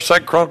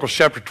2 Chronicles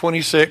chapter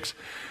 26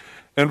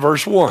 and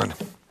verse 1.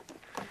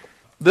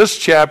 This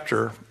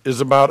chapter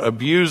is about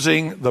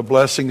abusing the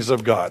blessings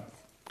of God.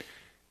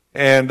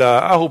 And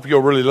I hope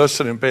you'll really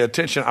listen and pay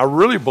attention. I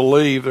really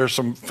believe there's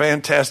some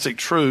fantastic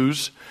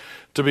truths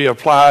to be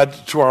applied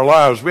to our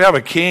lives. We have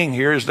a king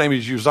here. His name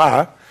is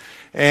Uzziah.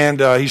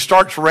 And he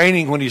starts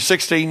reigning when he's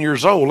 16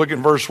 years old. Look at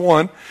verse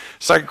 1,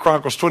 2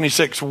 Chronicles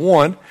 26,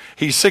 1.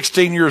 He's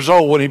 16 years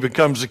old when he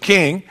becomes a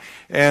king.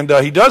 And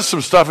he does some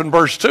stuff in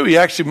verse 2. He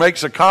actually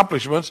makes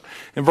accomplishments.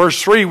 In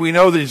verse 3, we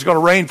know that he's going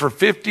to reign for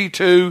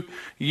 52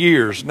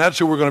 years. And that's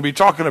who we're going to be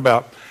talking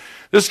about.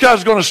 This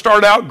guy's going to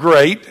start out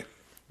great.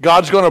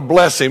 God's going to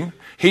bless him.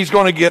 He's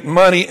going to get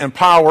money and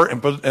power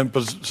and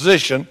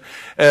position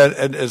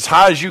at as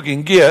high as you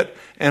can get.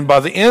 And by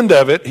the end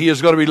of it, he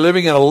is going to be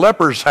living in a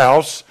leper's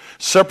house,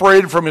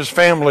 separated from his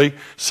family,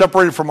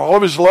 separated from all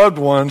of his loved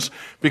ones,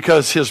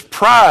 because his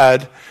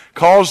pride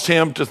caused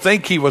him to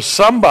think he was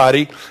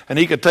somebody and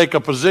he could take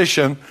a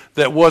position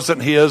that wasn't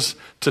his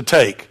to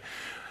take.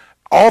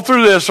 All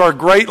through this are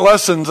great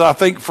lessons, I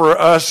think, for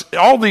us.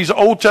 All these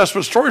Old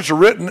Testament stories are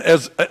written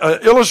as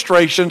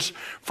illustrations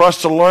for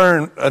us to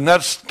learn, and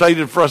that's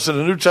stated for us in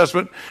the New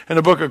Testament in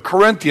the book of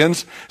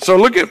Corinthians. So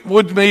look at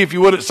with me, if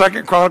you would, at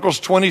 2 Chronicles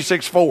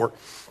 26, 4.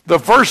 The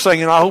first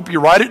thing, and I hope you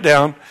write it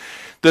down,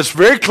 that's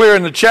very clear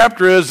in the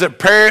chapter is that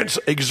parents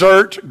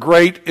exert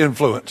great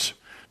influence.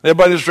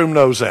 Everybody in this room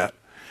knows that.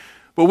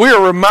 But we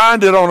are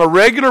reminded on a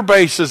regular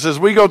basis as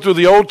we go through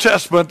the Old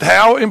Testament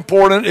how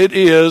important it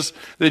is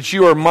that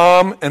you are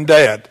mom and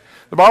dad.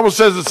 The Bible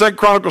says in 2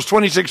 Chronicles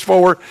 26,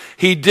 4,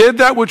 he did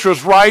that which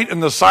was right in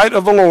the sight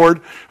of the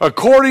Lord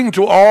according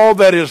to all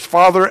that his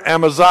father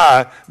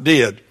Amaziah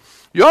did.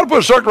 You ought to put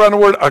a circle around the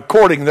word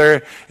according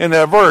there in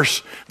that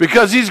verse,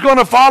 because he's going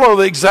to follow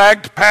the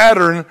exact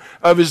pattern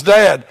of his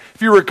dad.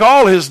 If you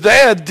recall, his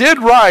dad did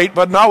right,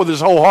 but not with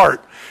his whole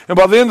heart. And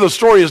by the end of the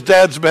story, his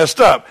dad's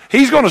messed up.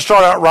 He's going to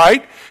start out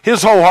right.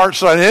 His whole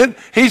heart's not in it.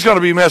 He's going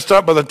to be messed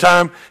up by the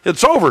time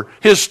it's over.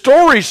 His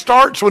story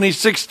starts when he's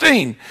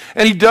 16.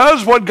 And he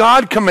does what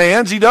God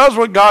commands. He does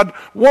what God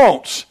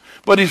wants.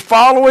 But he's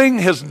following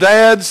his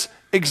dad's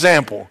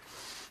example.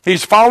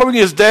 He's following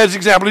his dad's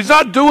example. He's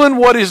not doing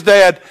what his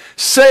dad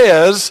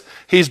says.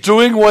 He's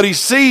doing what he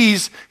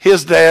sees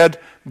his dad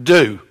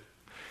do.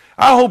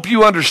 I hope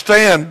you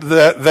understand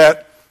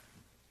that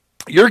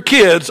your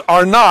kids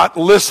are not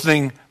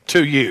listening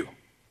to you.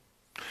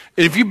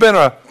 If you've been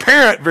a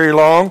parent very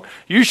long,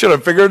 you should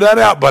have figured that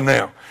out by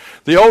now.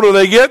 The older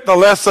they get, the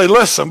less they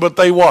listen, but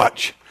they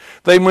watch.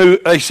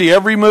 They see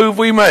every move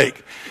we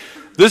make.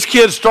 This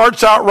kid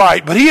starts out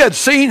right, but he had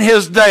seen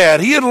his dad.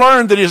 He had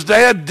learned that his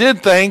dad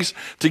did things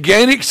to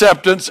gain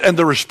acceptance and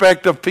the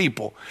respect of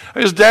people.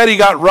 His daddy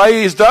got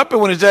raised up, and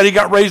when his daddy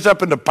got raised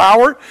up into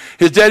power,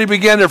 his daddy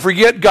began to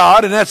forget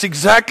God, and that's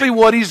exactly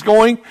what he's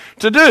going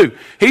to do.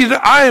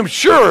 I am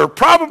sure,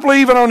 probably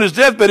even on his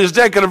deathbed, his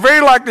dad could have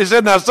very likely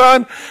said, now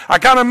son, I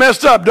kind of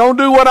messed up. Don't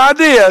do what I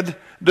did.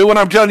 Do what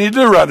I'm telling you to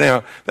do right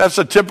now. That's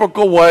a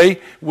typical way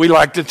we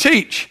like to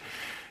teach.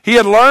 He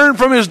had learned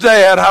from his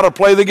dad how to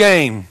play the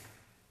game.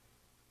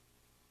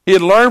 He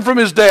had learned from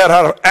his dad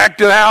how to act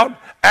it out,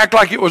 act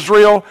like it was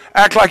real,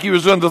 act like he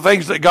was doing the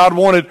things that God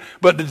wanted,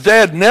 but his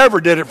dad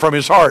never did it from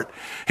his heart.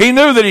 He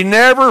knew that he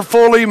never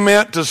fully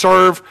meant to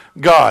serve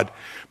God.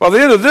 By the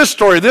end of this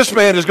story, this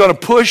man is going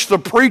to push the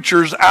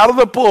preachers out of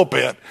the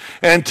pulpit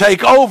and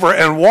take over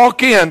and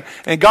walk in,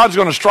 and God's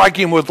going to strike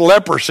him with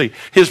leprosy.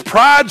 His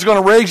pride's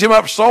going to raise him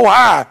up so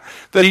high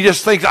that he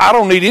just thinks, I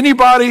don't need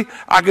anybody.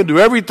 I can do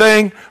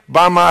everything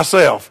by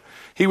myself.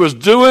 He was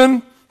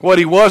doing what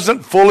he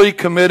wasn't fully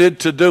committed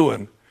to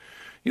doing.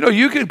 You know,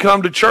 you can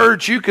come to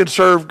church, you can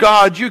serve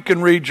God, you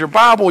can read your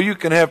Bible, you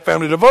can have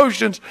family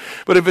devotions,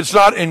 but if it's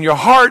not in your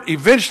heart,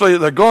 eventually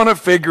they're going to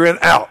figure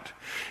it out.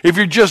 If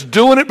you're just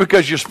doing it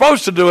because you're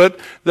supposed to do it,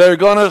 they're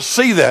going to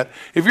see that.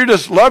 If you're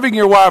just loving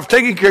your wife,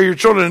 taking care of your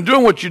children, and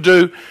doing what you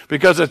do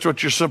because that's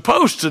what you're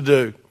supposed to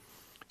do.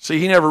 See,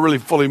 he never really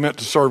fully meant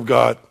to serve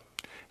God,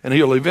 and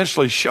he'll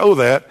eventually show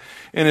that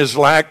in his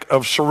lack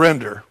of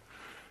surrender.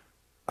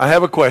 I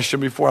have a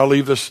question before I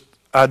leave this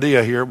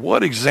idea here.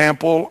 What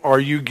example are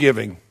you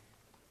giving?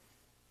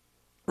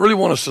 I really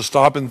want us to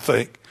stop and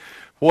think.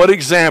 What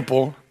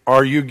example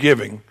are you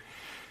giving?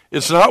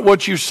 It's not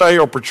what you say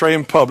or portray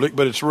in public,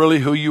 but it's really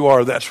who you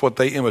are. That's what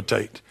they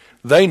imitate.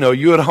 They know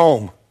you at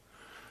home.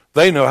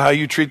 They know how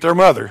you treat their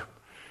mother.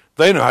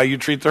 They know how you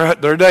treat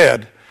their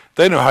dad.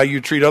 They know how you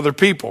treat other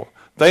people.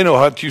 They know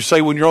what you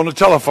say when you're on the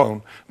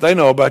telephone. They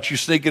know about you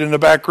sneaking in the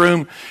back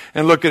room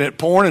and looking at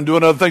porn and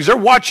doing other things. They're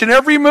watching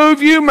every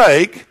move you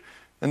make,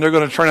 and they're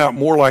going to turn out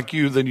more like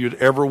you than you'd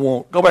ever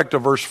want. Go back to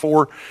verse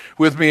 4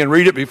 with me and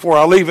read it before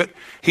I leave it.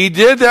 He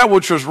did that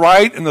which was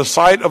right in the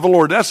sight of the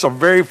Lord. That's the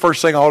very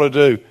first thing I ought to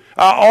do.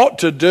 I ought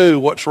to do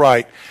what's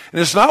right.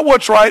 And it's not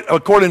what's right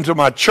according to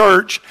my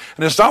church,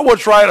 and it's not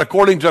what's right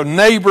according to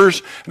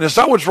neighbors, and it's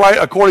not what's right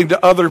according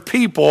to other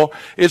people.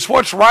 It's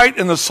what's right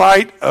in the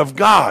sight of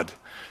God.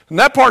 And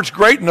that part's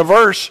great in the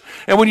verse.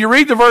 And when you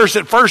read the verse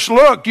at first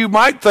look, you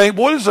might think,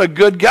 boy, this is a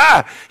good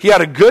guy. He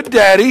had a good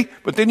daddy,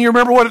 but then you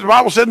remember what the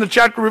Bible said in the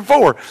chapter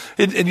before.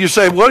 And you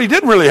say, well, he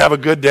didn't really have a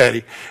good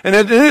daddy. And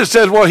then it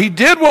says, well, he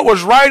did what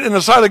was right in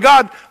the sight of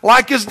God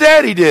like his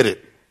daddy did it.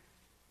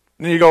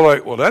 And then you go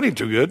like, well, that ain't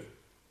too good.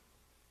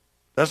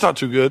 That's not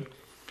too good.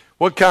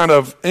 What kind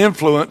of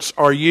influence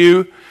are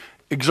you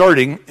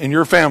exerting in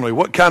your family?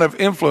 What kind of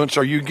influence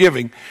are you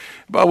giving?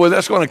 By the way,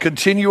 that's going to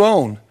continue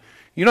on.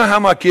 You know how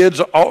my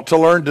kids ought to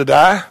learn to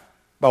die?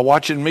 By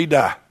watching me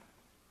die.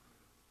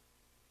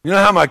 You know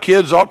how my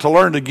kids ought to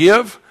learn to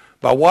give?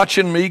 By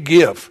watching me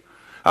give.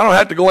 I don't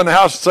have to go in the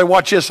house and say,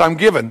 watch this, I'm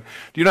giving.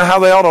 Do you know how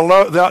they ought to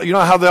learn? You know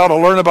how they ought to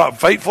learn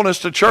about faithfulness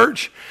to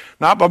church?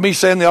 Not by me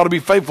saying they ought to be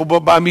faithful, but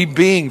by me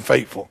being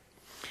faithful.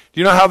 Do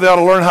you know how they ought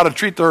to learn how to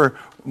treat their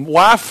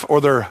wife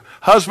or their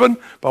husband?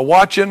 By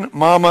watching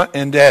mama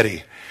and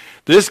daddy.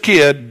 This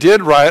kid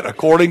did right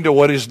according to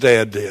what his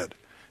dad did.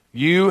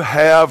 You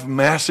have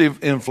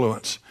massive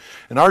influence.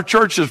 And our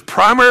church is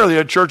primarily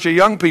a church of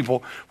young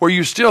people where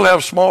you still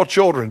have small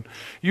children.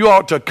 You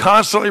ought to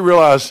constantly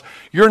realize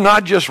you're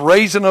not just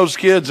raising those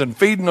kids and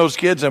feeding those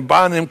kids and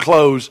buying them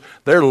clothes.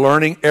 They're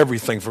learning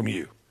everything from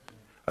you.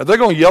 Are they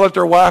going to yell at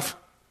their wife?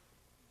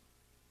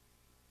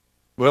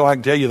 Well, I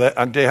can tell you that.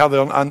 I can tell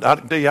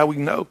you how we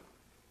can know.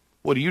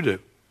 What do you do?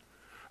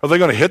 Are they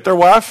going to hit their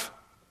wife?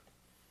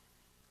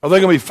 Are they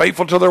going to be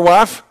faithful to their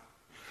wife?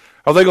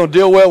 Are they going to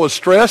deal well with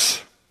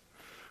stress?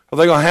 Are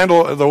they going to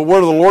handle the word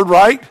of the Lord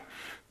right?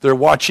 They're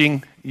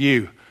watching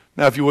you.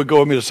 Now, if you would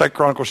go with me to 2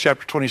 Chronicles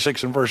chapter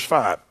 26 and verse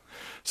 5.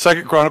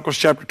 2 Chronicles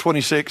chapter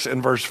 26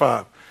 and verse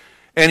 5.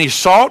 And he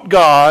sought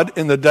God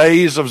in the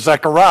days of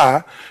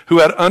Zechariah, who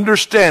had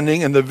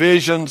understanding in the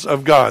visions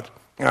of God.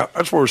 Now,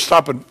 that's where we're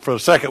stopping for a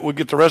second. We'll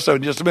get the rest of it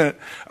in just a minute.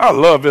 I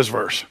love this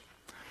verse.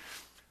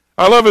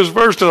 I love his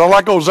verse because I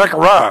like old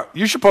Zechariah.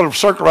 You should put a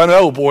circle around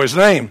that old boy's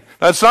name.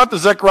 That's not the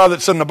Zechariah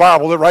that's in the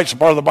Bible, that writes a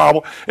part of the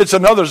Bible. It's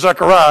another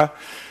Zechariah.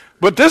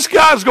 But this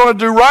guy's going to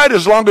do right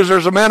as long as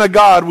there's a man of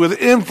God with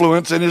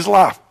influence in his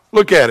life.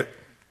 Look at it.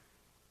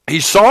 He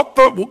sought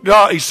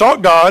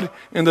God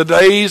in the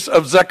days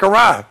of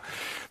Zechariah.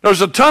 There's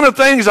a ton of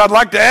things I'd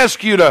like to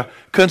ask you to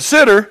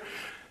consider,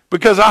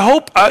 because I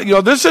hope,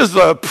 this is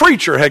the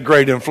preacher had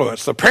great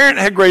influence. The parent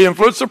had great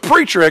influence. The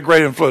preacher had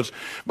great influence.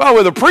 By the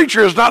way, the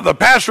preacher is not the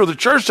pastor of the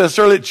church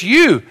necessarily. It's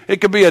you.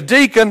 It could be a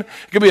deacon.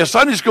 It could be a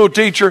Sunday school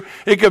teacher.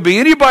 It could be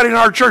anybody in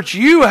our church.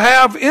 You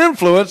have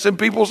influence in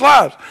people's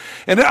lives.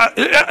 And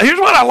here's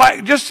what I like.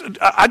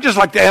 I just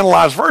like to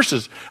analyze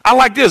verses. I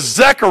like this.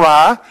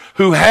 Zechariah,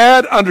 who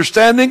had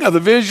understanding of the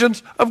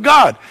visions of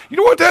God. You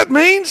know what that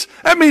means?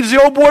 That means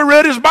the old boy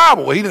read his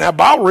Bible. He didn't have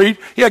Bible read.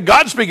 He had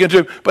God speaking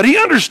to him. But he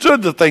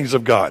understood the things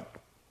of God.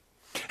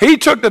 He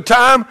took the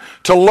time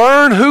to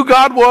learn who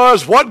God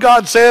was, what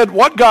God said,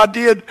 what God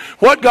did,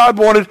 what God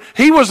wanted.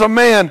 He was a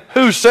man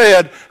who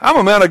said, I'm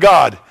a man of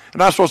God,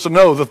 and I'm supposed to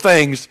know the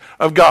things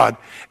of God.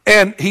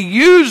 And he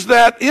used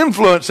that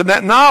influence and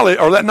that knowledge,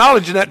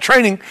 and that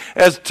training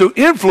as to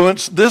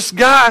influence this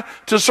guy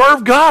to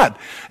serve God.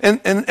 And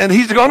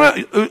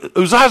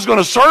Uzziah's going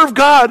to serve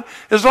God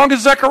as long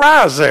as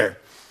Zechariah's there.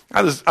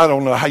 I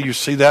don't know how you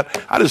see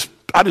that.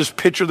 I just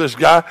picture this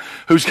guy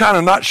who's kind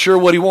of not sure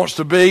what he wants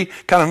to be,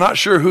 kind of not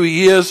sure who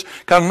he is,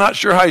 kind of not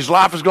sure how his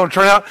life is going to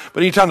turn out,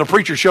 but anytime the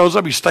preacher shows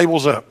up, he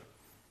stables up.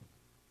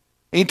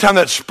 Anytime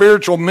that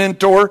spiritual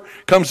mentor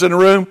comes in the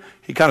room,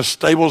 he kind of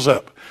stables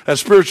up. That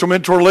spiritual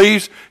mentor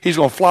leaves, he's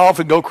going to fly off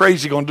and go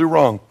crazy, going to do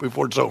wrong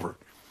before it's over.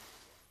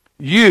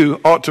 You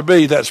ought to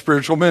be that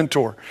spiritual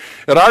mentor.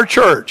 At our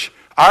church,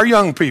 our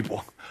young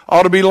people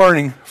ought to be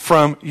learning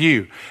from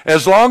you.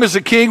 As long as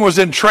the king was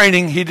in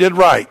training, he did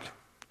right.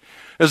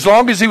 As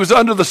long as he was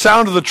under the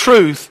sound of the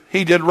truth,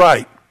 he did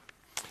right.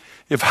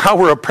 If I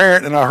were a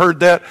parent and I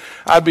heard that,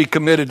 I'd be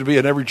committed to be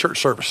in every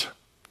church service.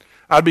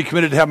 I'd be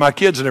committed to have my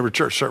kids in every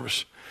church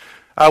service.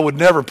 I would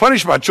never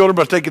punish my children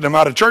by taking them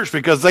out of church,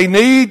 because they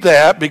need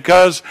that,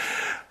 because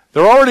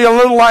they're already a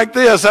little like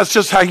this. That's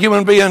just how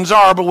human beings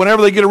are. But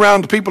whenever they get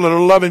around to people that are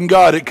loving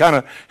God, it kind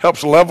of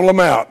helps level them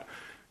out.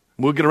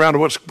 We'll get around to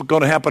what's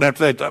going to happen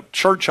after that. The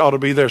church ought to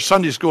be there.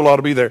 Sunday school ought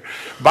to be there.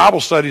 Bible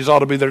studies ought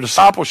to be there.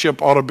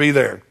 Discipleship ought to be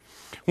there.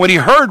 When he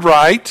heard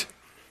right,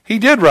 he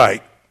did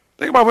right.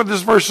 Think about what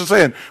this verse is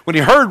saying. When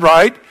he heard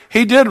right,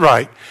 he did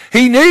right.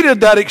 He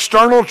needed that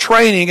external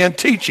training and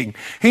teaching.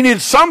 He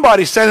needed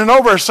somebody standing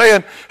over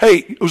saying,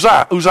 hey,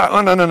 Uzziah,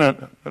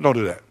 no, don't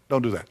do that.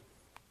 Don't do that.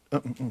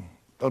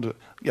 Don't do it.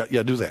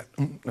 Yeah, do that.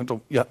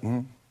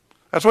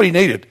 That's what he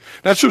needed.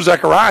 That's who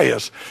Zechariah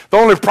is. The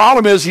only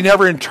problem is he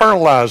never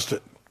internalized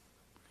it.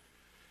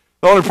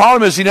 The only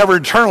problem is he never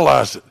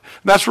internalized it.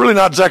 That's really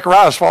not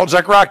Zechariah's fault.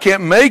 Zechariah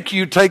can't make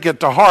you take it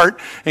to heart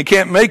and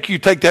can't make you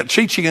take that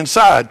teaching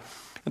inside.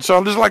 And so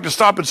I'd just like to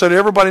stop and say to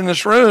everybody in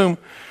this room,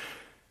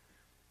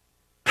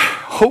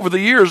 over the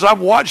years,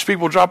 I've watched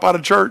people drop out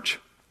of church.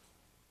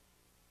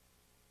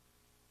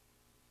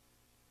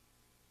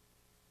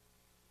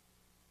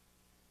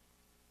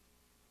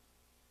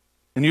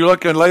 And you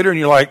look in later and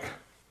you're like,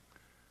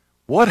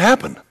 what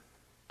happened?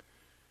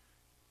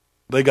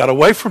 They got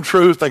away from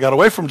truth. They got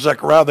away from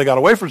Zechariah. They got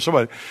away from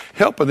somebody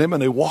helping them,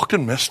 and they walked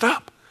and messed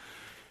up.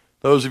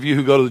 Those of you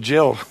who go to the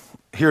jail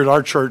here at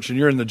our church and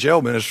you're in the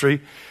jail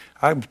ministry,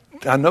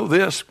 I know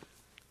this.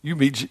 You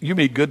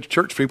meet good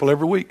church people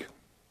every week.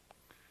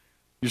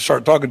 You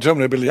start talking to them,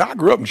 they'll be like, I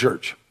grew up in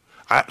church.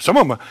 Some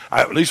of them,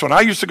 at least when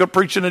I used to go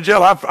preach in the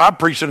jail, I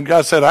preached, and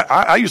God said,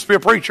 I used to be a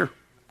preacher.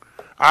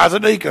 I was a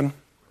deacon.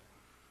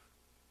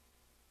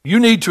 You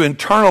need to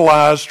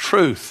internalize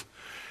truth.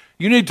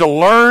 You need to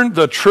learn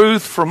the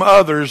truth from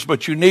others,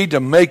 but you need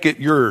to make it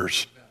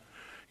yours.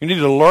 You need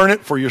to learn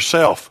it for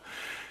yourself.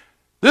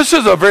 This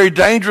is a very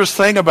dangerous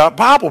thing about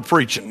Bible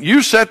preaching.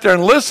 You sit there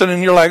and listen,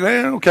 and you're like,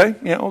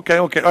 okay. All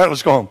right,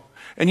 let's go home.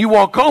 And you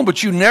walk home,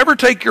 but you never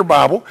take your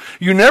Bible.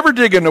 You never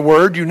dig in the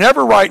Word. You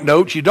never write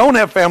notes. You don't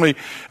have family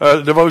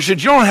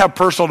devotions. You don't have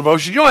personal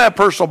devotions. You don't have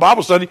personal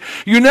Bible study.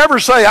 You never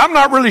say, I'm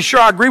not really sure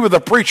I agree with the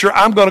preacher.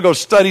 I'm going to go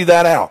study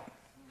that out.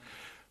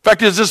 In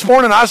fact, this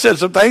morning I said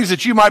some things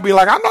that you might be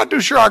like, I'm not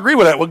too sure I agree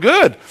with that. Well,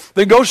 good.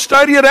 Then go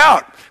study it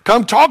out.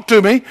 Come talk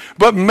to me,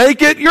 but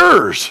make it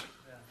yours.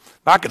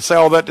 I could say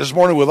all that this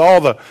morning with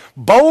all the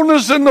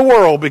boldness in the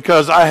world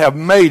because I have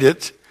made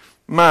it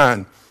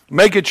mine.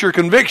 Make it your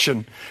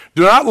conviction.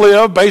 Do not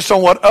live based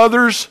on what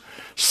others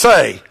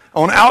say,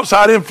 on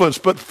outside influence,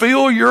 but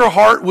fill your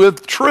heart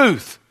with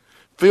truth.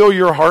 Fill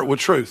your heart with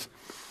truth.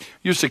 It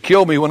used to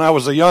kill me when I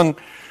was a young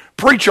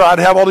preacher. I'd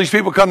have all these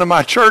people come to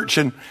my church,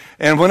 and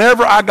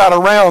whenever I got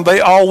around, they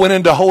all went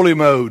into holy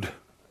mode.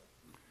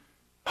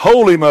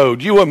 Holy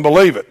mode. You wouldn't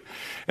believe it.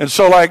 And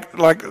so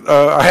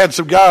I had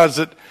some guys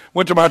that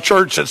went to my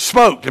church that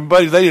smoked, and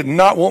buddy, they did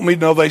not want me to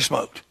know they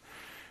smoked.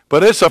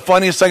 But it's the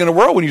funniest thing in the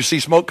world when you see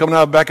smoke coming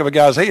out of the back of a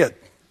guy's head.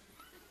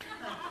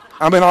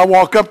 I mean, I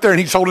walk up there and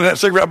he's holding that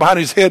cigarette behind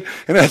his head,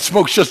 and that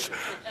smoke's just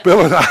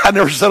billowing. I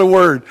never said a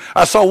word.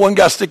 I saw one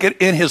guy stick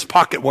it in his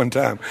pocket one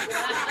time.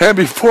 And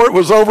before it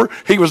was over,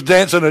 he was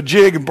dancing a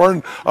jig and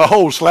burning a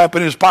hole slap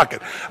in his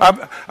pocket.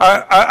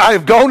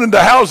 I've gone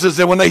into houses,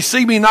 and when they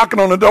see me knocking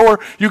on the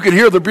door, you can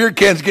hear the beer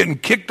cans getting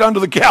kicked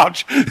under the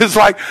couch. It's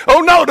like,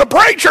 oh no, the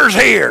preacher's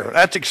here.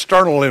 That's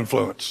external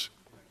influence.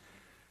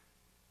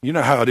 You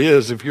know how it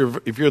is if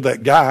you're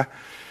that guy.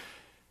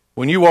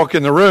 When you walk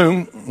in the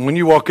room,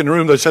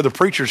 they say the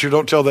preachers here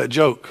don't tell that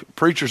joke.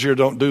 Preachers here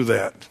don't do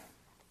that.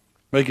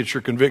 Make it your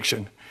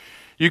conviction.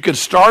 You can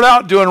start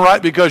out doing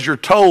right because you're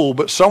told,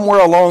 but somewhere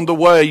along the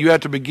way you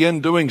have to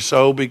begin doing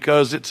so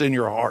because it's in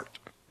your heart.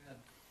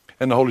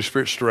 And the Holy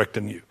Spirit's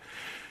directing you.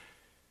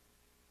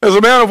 As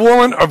a man or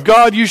woman of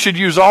God, you should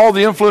use all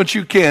the influence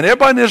you can.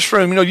 Everybody in this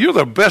room, you're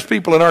the best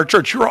people in our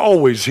church. You're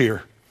always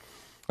here.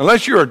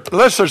 Unless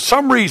there's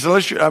some reason,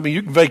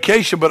 you can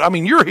vacation, but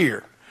you're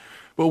here.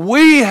 But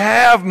we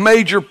have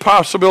major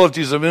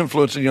possibilities of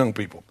influencing young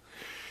people.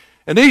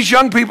 And these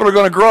young people are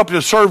going to grow up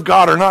to serve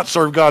God or not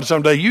serve God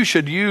someday. You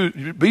should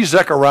be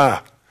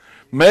Zechariah.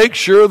 Make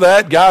sure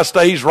that guy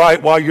stays right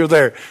while you're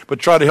there, but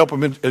try to help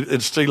them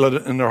instill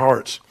it in their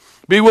hearts.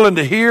 Be willing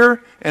to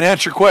hear and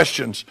answer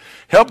questions.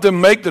 Help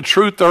them make the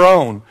truth their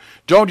own.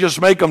 Don't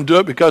just make them do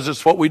it because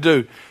it's what we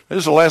do. This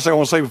is the last thing I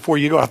want to say before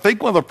you go. I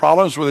think one of the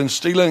problems with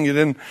instilling it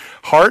in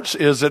hearts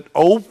is that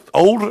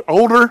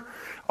older.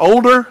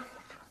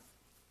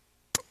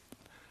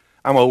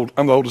 I'm old.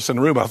 I'm the oldest in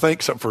the room, I think,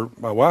 except for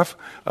my wife.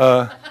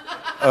 I'm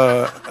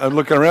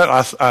looking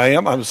around. I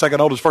am. I'm the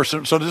second oldest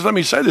person. So just let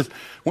me say this.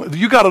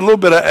 You got a little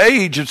bit of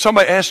age, and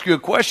somebody asks you a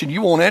question,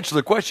 you won't answer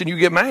the question, you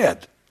get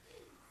mad.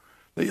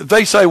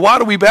 They say, why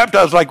do we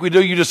baptize like we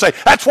do? You just say,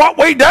 that's what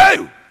we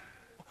do.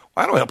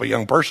 I don't help a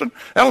young person.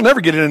 That'll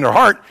never get it in their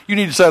heart. You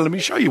need to say, let me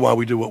show you why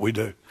we do what we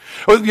do.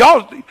 Well,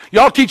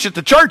 y'all teach at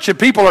the church that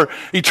people are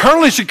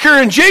eternally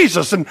secure in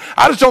Jesus, and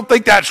I just don't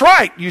think that's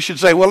right. You should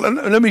say, well,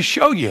 let me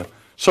show you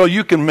so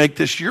you can make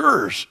this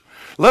yours.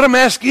 Let them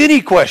ask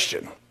any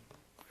question,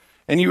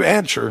 and you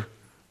answer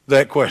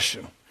that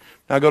question.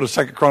 Now go to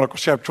 2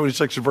 Chronicles chapter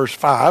 26 and verse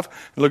 5,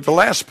 and look at the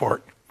last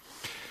part.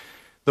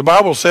 The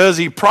Bible says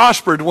he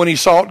prospered when he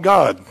sought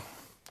God.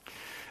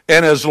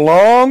 And as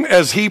long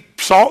as he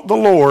sought the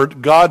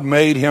Lord, God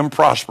made him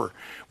prosper.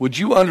 Would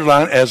you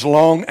underline as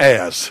long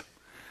as?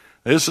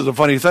 This is a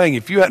funny thing.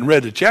 If you hadn't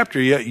read the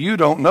chapter yet, you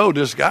don't know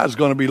this guy's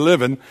going to be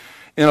living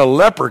in a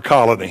leper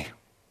colony.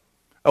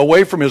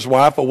 Away from his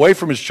wife, away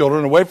from his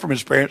children, away from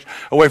his parents,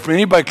 away from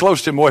anybody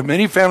close to him, away from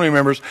any family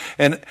members.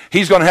 And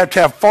he's going to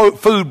have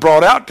food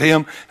brought out to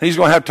him. And he's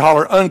going to have to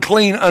holler,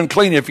 unclean,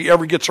 unclean, if he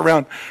ever gets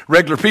around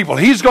regular people.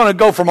 He's going to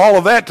go from all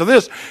of that to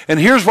this. And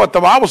here's what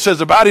the Bible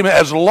says about him.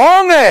 As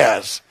long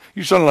as,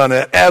 you should underline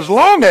that, as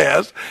long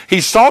as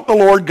he sought the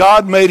Lord,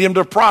 God made him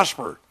to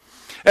prosper.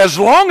 As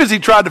long as he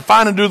tried to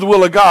find and do the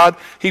will of God,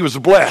 he was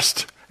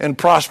blessed and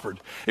prospered.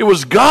 It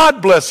was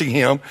God blessing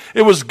him.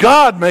 It was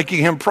God making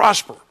him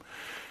prosper.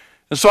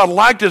 And so I'd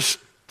like to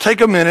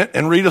take a minute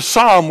and read a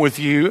psalm with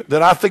you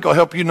that I think will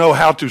help you know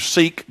how to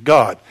seek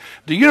God.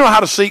 Do you know how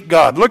to seek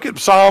God? Look at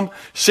Psalm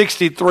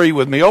 63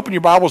 with me. Open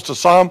your Bibles to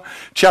Psalm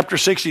chapter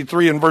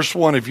 63 and verse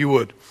 1 if you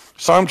would.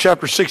 Psalm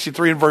chapter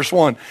 63 and verse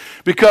 1.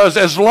 Because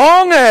as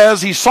long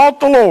as he sought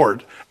the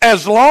Lord,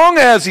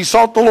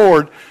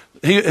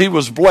 he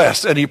was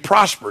blessed and he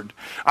prospered.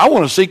 I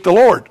want to seek the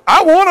Lord.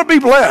 I want to be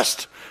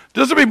blessed.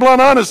 Just to be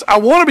blunt honest, I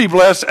want to be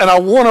blessed and I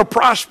want to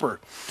prosper.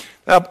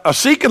 Now,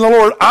 seeking the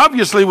Lord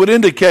obviously would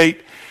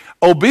indicate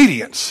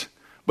obedience.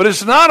 But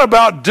it's not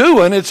about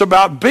doing, it's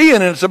about being,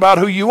 and it's about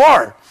who you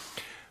are.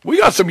 We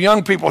got some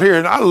young people here,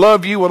 and I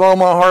love you with all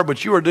my heart,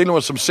 but you are dealing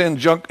with some sin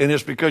junk, and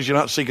it's because you're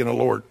not seeking the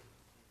Lord.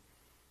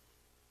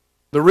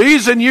 The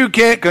reason you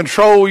can't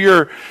control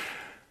your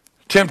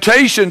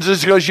temptations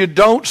is because you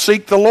don't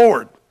seek the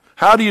Lord.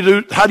 How do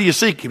you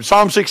seek him?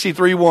 Psalm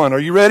 63:1. Are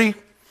you ready?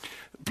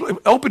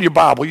 Open your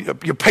Bible,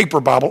 your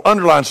paper Bible.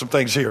 Underline some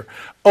things here.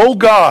 O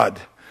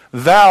God,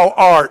 thou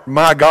art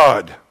my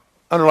God.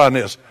 Underline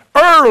this.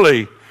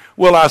 Early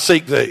will I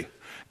seek thee.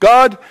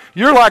 God,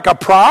 you're like a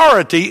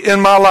priority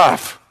in my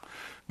life.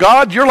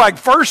 God, you're like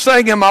first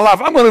thing in my life.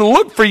 I'm going to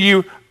look for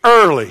you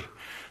early.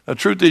 The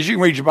truth is, you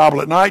can read your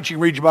Bible at night. You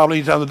can read your Bible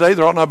any time of the day.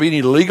 There ought not be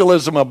any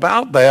legalism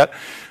about that.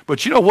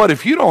 But you know what?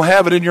 If you don't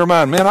have it in your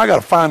mind, man, I got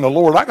to find the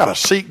Lord. I got to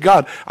seek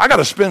God. I got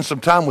to spend some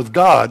time with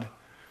God.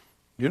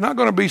 You're not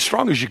going to be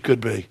strong as you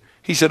could be.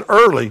 He said,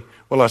 early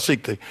will I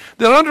seek thee.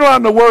 Then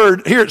underline the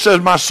word. Here it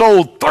says, my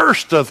soul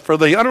thirsteth for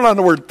thee. Underline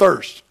the word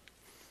thirst.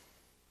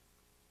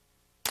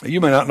 You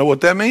may not know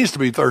what that means to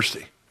be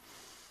thirsty.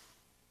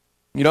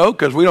 You know,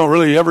 because we don't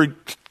really ever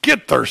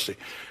get thirsty.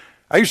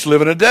 I used to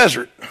live in a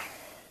desert.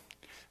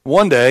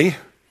 One day,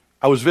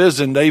 I was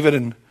visiting David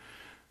and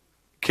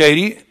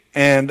Katie,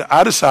 and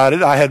I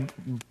decided, I had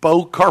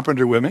Bo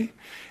Carpenter with me,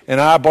 and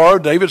I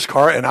borrowed David's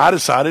car, and I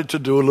decided to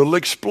do a little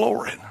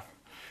exploring.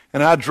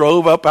 And I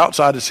drove up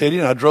outside the city,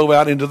 and I drove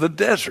out into the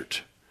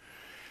desert.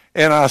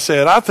 And I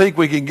said, I think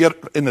we can get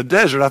in the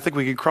desert. I think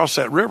we can cross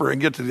that river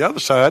and get to the other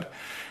side,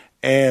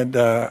 and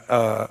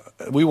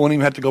we won't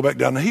even have to go back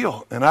down the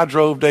hill. And I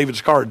drove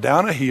David's car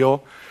down a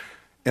hill,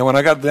 and when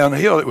I got down the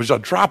hill, it was a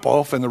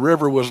drop-off, and the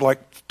river was like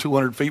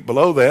 200 feet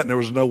below that, and there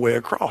was no way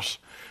across.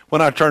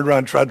 When I turned around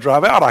and tried to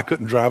drive out, I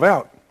couldn't drive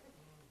out.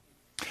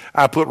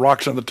 I put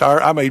rocks on the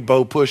tire. I made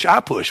Bo push. I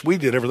pushed. We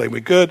did everything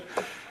we could.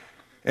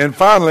 And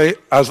finally,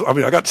 I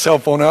got the cell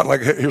phone out,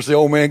 like, here's the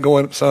old man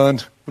going, son,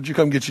 would you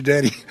come get your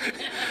daddy?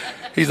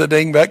 He's a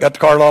dingbat, got the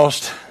car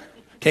lost.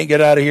 Can't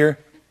get out of here.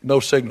 No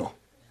signal.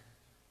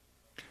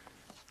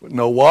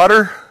 No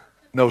water,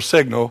 no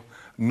signal,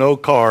 no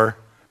car,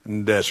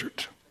 and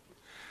desert.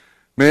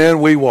 Man,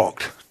 we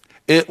walked.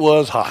 It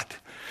was hot.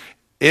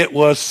 It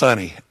was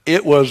sunny.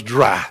 It was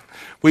dry.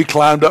 We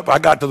climbed up. I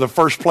got to the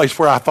first place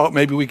where I thought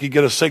maybe we could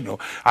get a signal.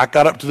 I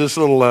got up to this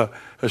little a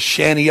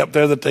shanty up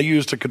there that they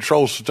use to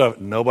control stuff.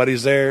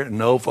 Nobody's there.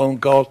 No phone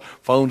calls.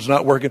 Phone's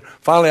not working.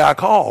 Finally, I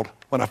called.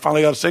 When I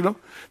finally got a signal,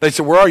 they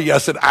said, where are you? I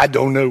said, I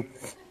don't know.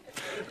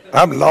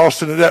 I'm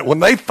lost in the desert. When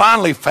they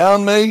finally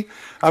found me,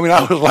 I mean,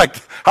 I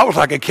was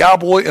like a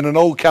cowboy in an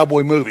old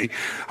cowboy movie.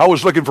 I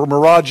was looking for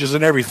mirages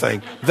and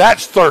everything.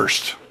 That's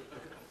thirst.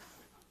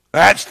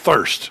 That's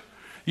thirst.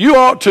 You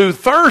ought to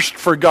thirst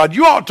for God.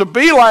 You ought to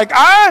be like,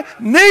 I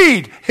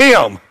need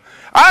him.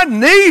 I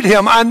need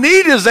him. I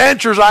need his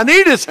answers. I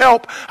need his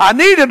help. I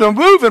need him to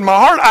move in my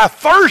heart. I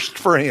thirst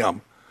for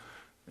him.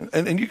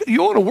 And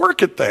you ought to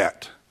work at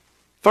that.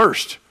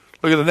 Thirst.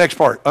 Look at the next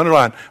part.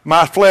 Underline.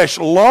 My flesh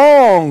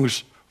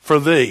longs for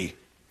thee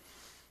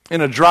in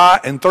a dry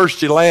and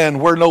thirsty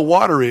land where no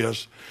water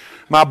is.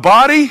 My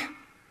body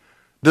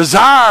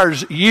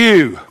desires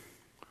you.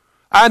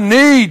 I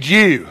need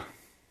you.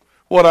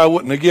 What I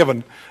wouldn't have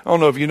given. I don't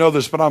know if you know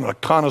this, but I'm a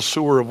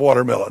connoisseur of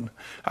watermelon.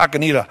 I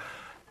can eat a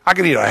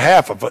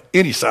half of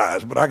any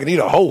size, but I can eat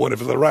a whole one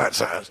if it's the right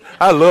size.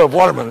 I love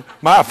watermelon.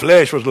 My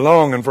flesh was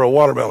longing for a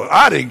watermelon.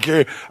 I didn't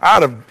care.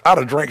 I'd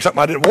have drank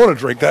something I didn't want to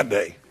drink that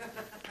day.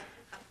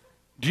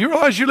 Do you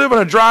realize you live in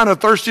a dry and a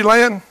thirsty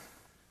land?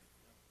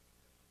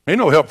 Ain't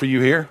no help for you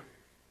here.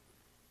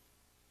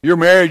 Your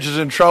marriage is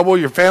in trouble.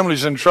 Your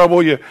family's in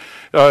trouble.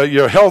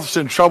 Your health's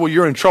in trouble.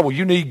 You're in trouble.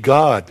 You need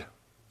God.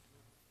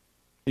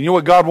 And you know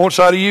what God wants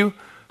out of you?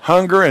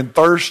 Hunger and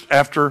thirst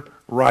after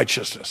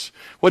righteousness.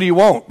 What do you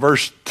want?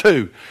 Verse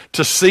 2.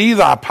 To see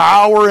thy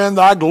power and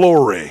thy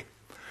glory.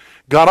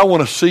 God, I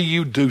want to see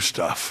you do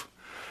stuff.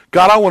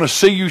 God, I want to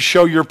see you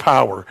show your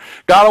power.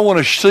 God, I want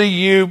to see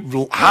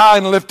you high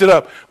and lifted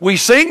up. We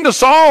sing the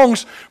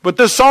songs, but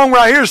this song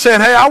right here is saying,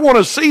 hey, I want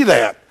to see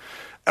that.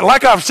 And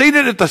like I've seen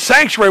it at the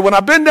sanctuary, when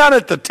I've been down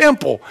at the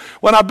temple,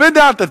 when I've been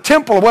at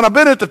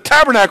the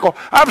tabernacle,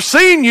 I've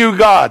seen you,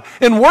 God.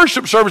 In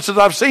worship services,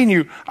 I've seen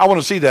you. I want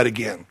to see that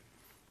again.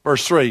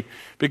 Verse 3,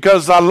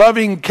 because thy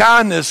loving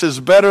kindness is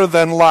better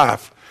than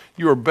life.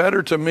 You are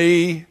better to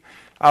me.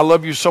 I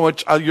love you so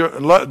much.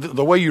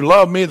 The way you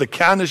love me, the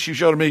kindness you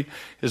show to me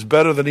is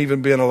better than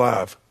even being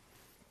alive.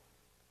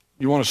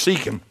 You want to seek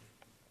him.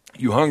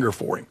 You hunger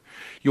for him.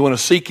 You want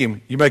to seek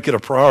him, you make it a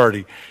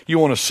priority. You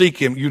want to seek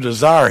him, you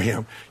desire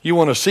him. You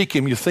want to seek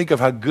him, you think of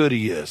how good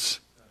he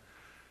is.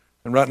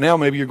 And right now,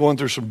 maybe you're going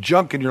through some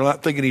junk and you're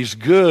not thinking he's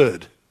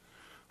good.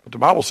 But the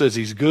Bible says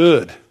he's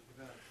good.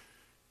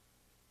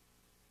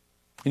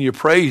 And you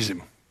praise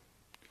him.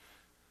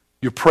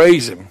 You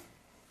praise him.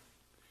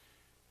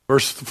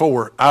 Verse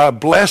 4, I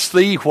bless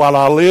thee while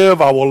I live.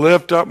 I will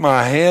lift up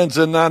my hands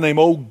in thy name.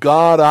 Oh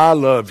God, I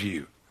love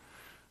you.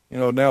 You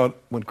know, now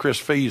when Chris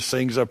Fees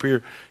sings up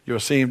here, you'll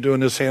see him doing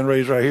this hand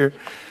raise right here.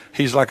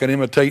 He's like an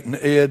imitating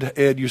Ed.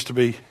 Ed used to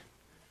be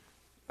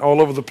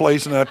all over the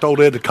place, and I told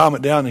Ed to calm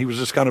it down, and he was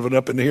just kind of an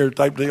up in the air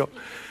type deal.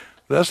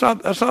 That's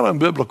not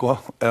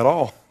unbiblical at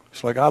all.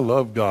 It's like, I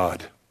love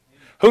God.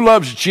 Who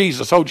loves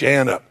Jesus? Hold your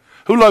hand up.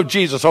 Who loves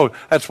Jesus? Oh,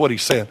 that's what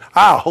he's saying.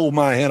 I hold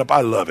my hand up. I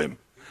love him.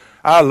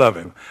 I love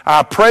him.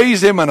 I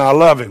praise him and I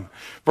love him.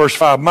 Verse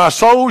 5, my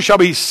soul shall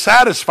be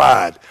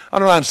satisfied.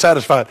 Underline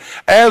satisfied.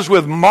 As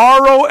with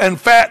marrow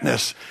and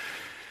fatness.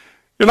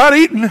 You're not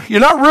eating. You're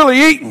not really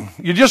eating.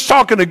 You're just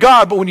talking to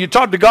God. But when you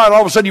talk to God,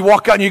 all of a sudden you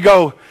walk out and you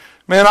go,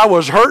 man, I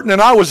was hurting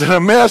and I was in a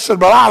mess,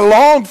 but I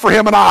longed for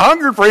him and I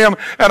hungered for him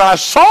and I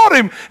sought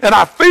him and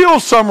I feel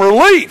some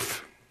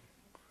relief.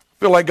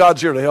 I feel like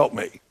God's here to help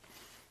me.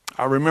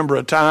 I remember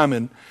a time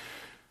in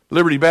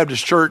Liberty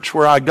Baptist Church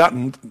where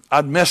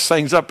I'd messed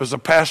things up as a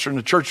pastor, and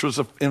the church was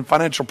in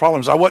financial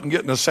problems. I wasn't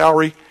getting a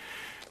salary,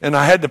 and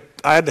I had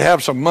to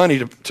have some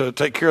money to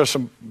take care of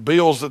some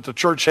bills that the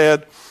church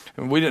had,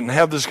 and we didn't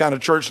have this kind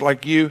of church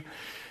like you.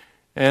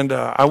 And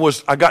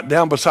I got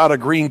down beside a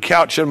green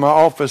couch in my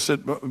office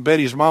that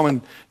Betty's mom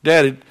and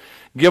dad had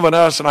given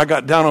us, and I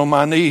got down on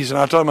my knees, and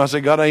I told him, I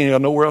said, God, I ain't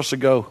got nowhere else to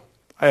go.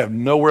 I have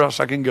nowhere else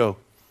I can go.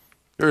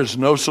 There is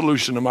no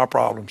solution to my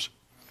problems.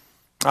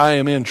 I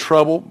am in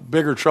trouble,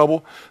 bigger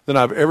trouble than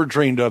I've ever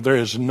dreamed of. There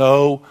is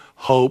no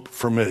hope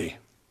for me.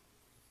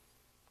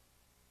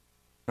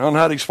 I don't know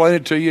how to explain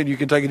it to you, and you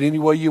can take it any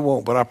way you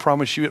want, but I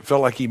promise you it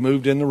felt like he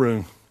moved in the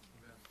room.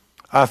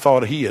 I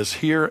thought, he is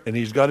here, and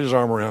he's got his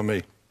arm around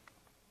me.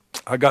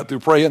 I got through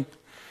praying.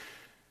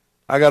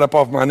 I got up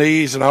off my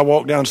knees, and I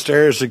walked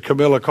downstairs, and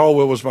Camilla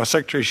Caldwell was my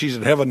secretary. She's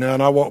in heaven now,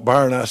 and I walked by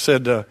her, and I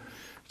said,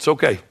 it's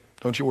okay.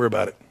 Don't you worry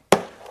about it.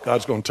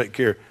 God's going to take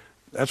care.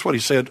 That's what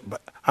he said.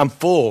 I'm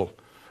full.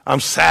 I'm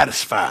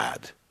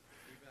satisfied,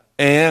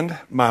 and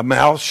my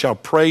mouth shall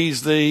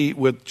praise thee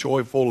with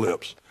joyful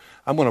lips.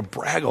 I'm going to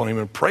brag on him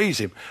and praise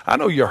him. I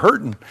know you're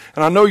hurting,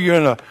 and I know you're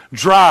in a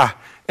dry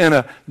and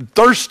a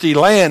thirsty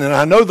land, and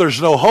I know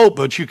there's no hope,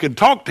 but you can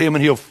talk to him,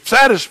 and he'll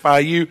satisfy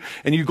you,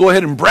 and you go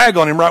ahead and brag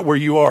on him right where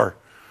you are.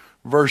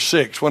 Verse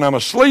 6, when I'm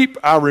asleep,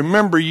 I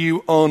remember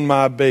you on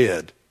my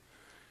bed.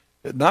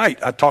 At night,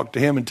 I talk to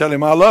him and tell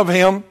him I love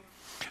him.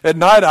 At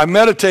night, I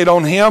meditate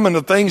on him and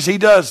the things he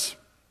does.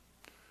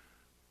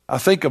 I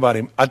think about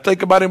him. I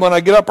think about him when I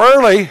get up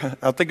early.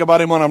 I think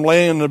about him when I'm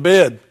laying in the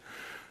bed.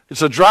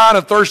 It's a dry and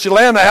a thirsty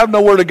land. I have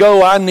nowhere to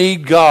go. I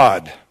need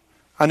God.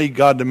 I need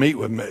God to meet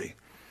with me.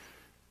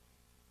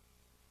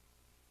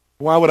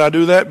 Why would I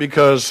do that?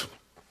 Because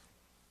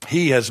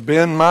he has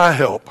been my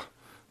help.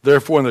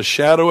 Therefore, in the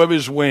shadow of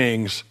his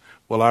wings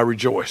will I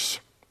rejoice.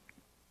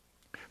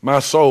 My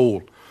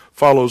soul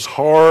follows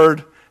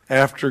hard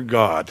after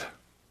God.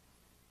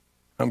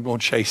 I'm going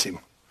to chase him.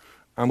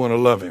 I'm going to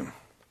love him.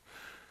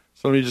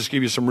 So let me just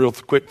give you some real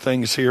quick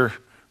things here.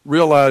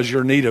 Realize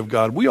your need of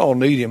God. We all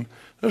need him.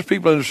 There's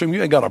people in this room,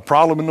 you ain't got a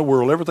problem in the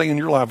world. Everything in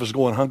your life is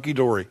going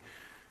hunky-dory.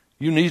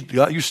 You need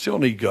God. You still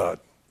need God.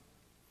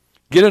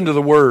 Get into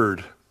the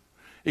Word.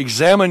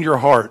 Examine your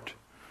heart.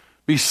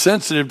 Be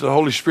sensitive to the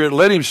Holy Spirit.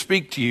 Let him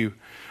speak to you.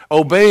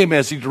 Obey him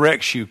as he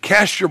directs you.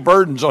 Cast your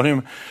burdens on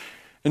him.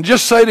 And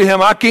just say to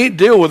him, I can't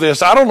deal with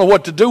this. I don't know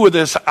what to do with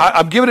this.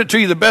 I'm giving it to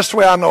you the best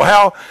way I know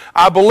how.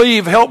 I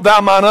believe, help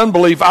thou mine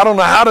unbelief. I don't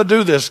know how to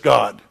do this,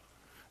 God.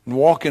 And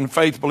walk in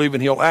faith,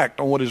 believing he'll act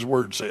on what his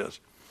word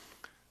says.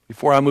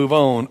 Before I move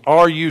on,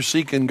 are you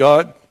seeking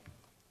God?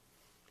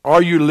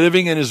 Are you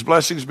living in his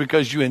blessings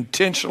because you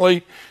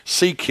intentionally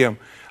seek him?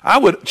 I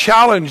would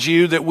challenge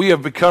you that we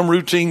have become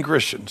routine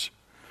Christians.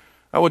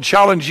 I would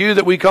challenge you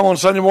that we come on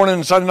Sunday morning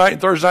and Sunday night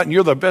and Thursday night, and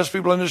you're the best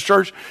people in this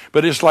church,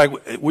 but it's like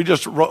we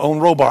just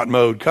on robot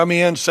mode. Come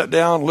in, sit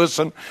down,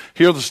 listen,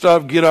 hear the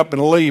stuff, get up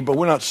and leave, but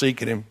we're not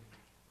seeking him.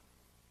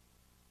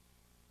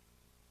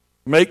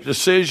 Make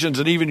decisions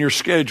and even your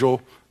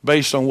schedule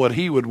based on what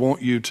he would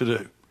want you to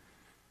do.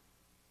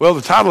 Well,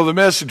 the title of the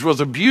message was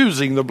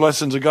Abusing the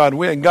Blessings of God.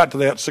 We hadn't got to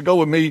that, so go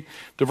with me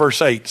to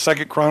verse 8,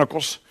 2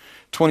 Chronicles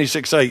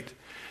 26:8.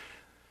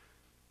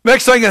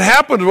 Next thing that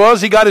happened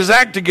was he got his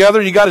act together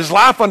and he got his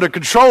life under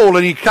control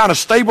and he kind of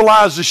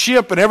stabilized the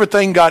ship and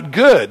everything got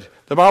good.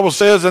 The Bible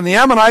says, and the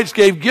Ammonites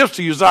gave gifts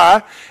to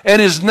Uzziah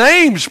and his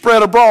name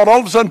spread abroad. All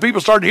of a sudden people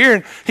started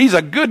hearing he's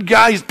a good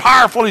guy, he's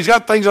powerful, he's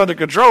got things under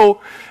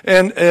control.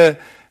 And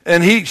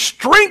he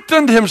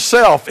strengthened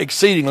himself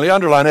exceedingly.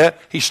 Underline that.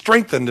 He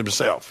strengthened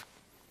himself.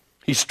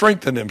 He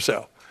strengthened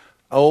himself.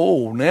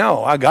 Oh,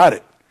 now I got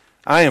it.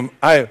 I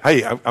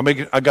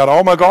got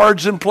all my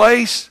guards in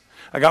place.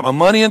 I got my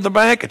money in the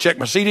bank. I checked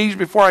my CDs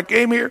before I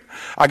came here.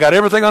 I got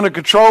everything under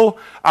control.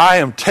 I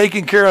am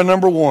taking care of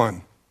number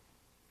one.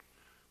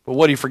 But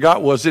what he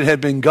forgot was it had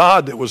been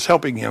God that was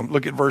helping him.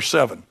 Look at verse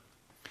 7.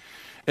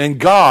 And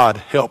God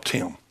helped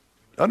him.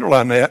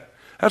 Underline that.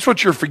 That's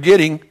what you're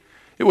forgetting.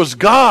 It was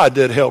God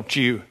that helped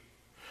you.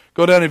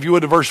 Go down, if you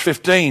would, to verse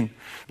 15.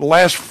 the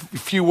last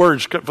few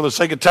words for the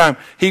sake of time.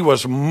 He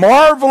was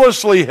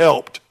marvelously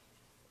helped.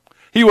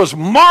 He was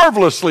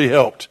marvelously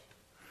helped.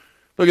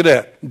 Look at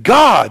that.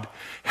 God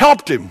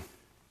helped him.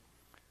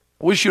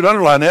 I wish you'd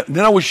underline that. And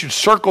then I wish you'd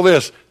circle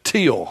this,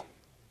 till.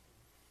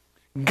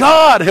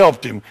 God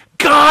helped him.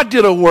 God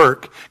did a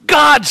work.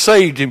 God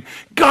saved him.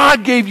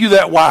 God gave you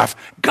that wife.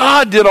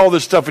 God did all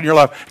this stuff in your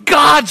life.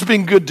 God's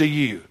been good to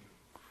you.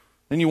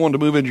 Then you wanted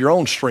to move into your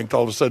own strength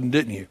all of a sudden,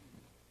 didn't you?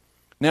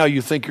 Now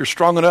you think you're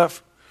strong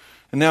enough.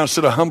 And now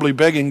instead of humbly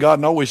begging God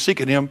and always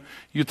seeking him,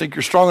 you think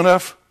you're strong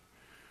enough?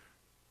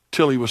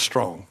 Till he was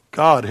strong.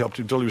 God helped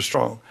him till he was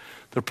strong.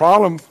 The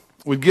problem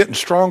with getting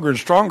stronger and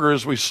stronger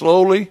is we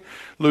slowly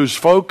lose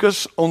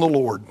focus on the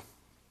Lord.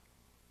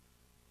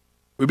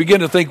 We begin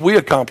to think we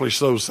accomplish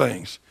those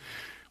things.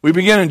 We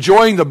begin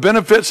enjoying the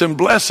benefits and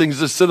blessings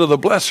instead of the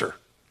blesser.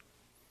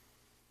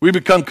 We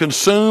become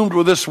consumed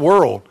with this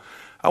world.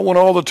 I want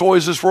all the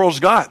toys this world's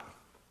got.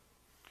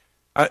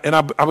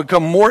 I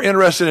become more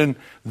interested in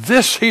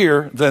this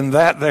here than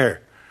that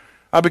there.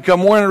 I become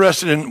more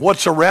interested in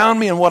what's around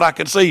me and what I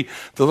can see.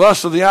 The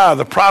lust of the eye,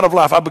 the pride of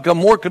life. I become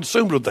more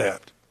consumed with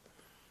that.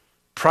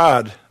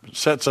 Pride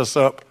sets us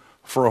up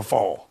for a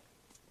fall.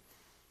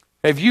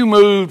 Have you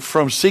moved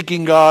from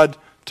seeking God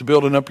to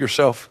building up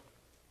yourself?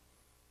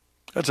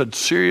 That's a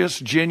serious,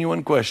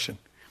 genuine question.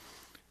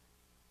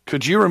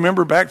 Could you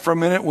remember back for a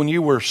minute when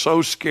you were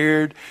so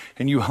scared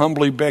and you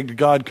humbly begged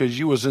God because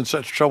you was in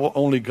such trouble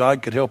only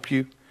God could help you?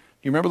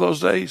 You remember those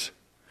days?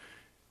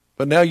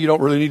 But now you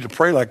don't really need to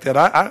pray like that.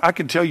 I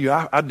can tell you,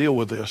 I deal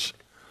with this.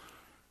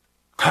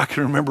 I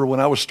can remember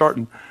when I was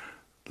starting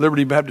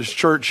Liberty Baptist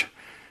Church,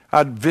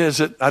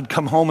 I'd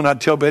come home and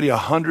I'd tell Betty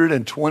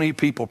 120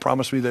 people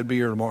promised me they'd be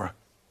here tomorrow.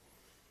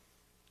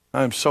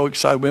 I am so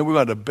excited. Man, we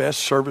had the best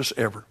service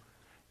ever.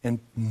 And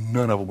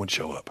none of them would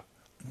show up.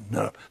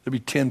 None of them. There'd be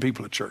 10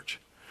 people at church.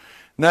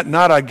 And that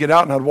night I'd get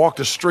out and I'd walk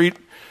the street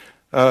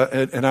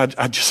and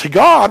I'd just say,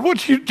 God,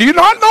 do you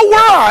not know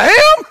where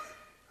I am?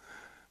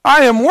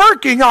 I am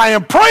working, I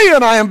am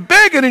praying, I am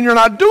begging, and you're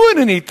not doing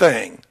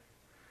anything.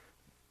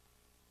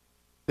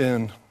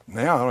 Then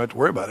now I don't have to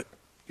worry about it.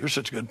 You're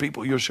such good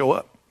people, you'll show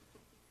up.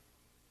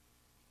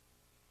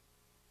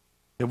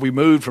 Have we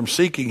moved from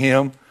seeking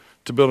him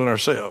to building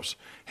ourselves?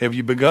 Have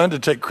you begun to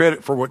take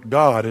credit for what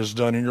God has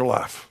done in your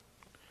life?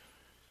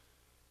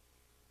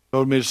 Go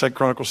with me to 2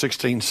 Chronicles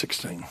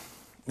 16:16.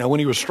 Now when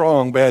he was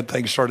strong, bad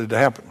things started to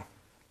happen.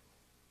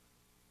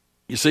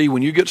 You see,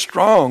 when you get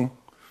strong,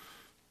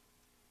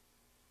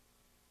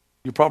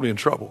 you're probably in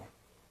trouble.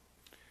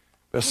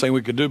 Best thing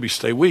we could do would be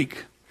stay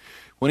weak.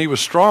 When he was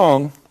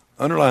strong,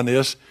 underline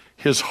this,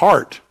 his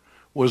heart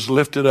was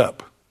lifted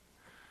up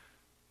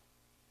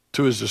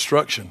to his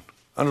destruction.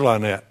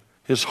 Underline that.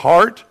 His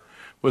heart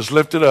was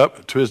lifted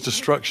up to his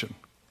destruction.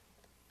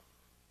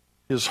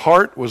 His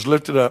heart was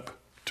lifted up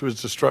to his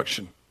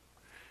destruction.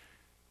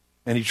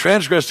 And he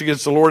transgressed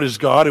against the Lord his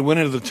God and went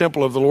into the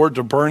temple of the Lord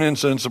to burn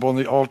incense upon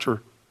the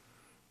altar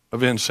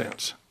of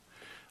incense.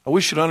 I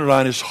wish you'd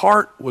underline his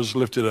heart was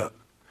lifted up.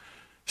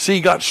 See,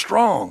 he got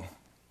strong.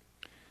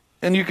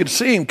 And you can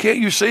see him. Can't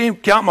you see him?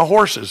 Count my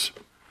horses.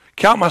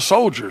 Count my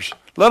soldiers.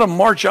 Let them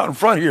march out in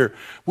front here.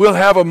 We'll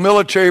have a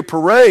military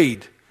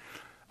parade.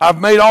 I've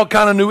made all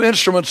kind of new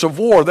instruments of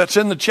war. That's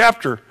in the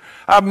chapter.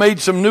 I've made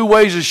some new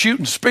ways of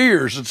shooting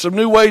spears and some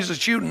new ways of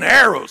shooting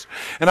arrows.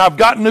 And I've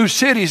got new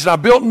cities and I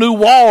built new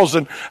walls.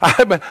 And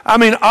I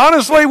mean,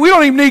 honestly, we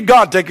don't even need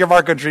God to take care of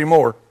our country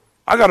anymore.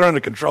 I got it under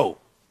control.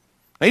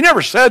 He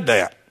never said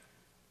that.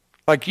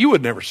 Like you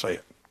would never say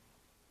it.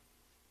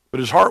 But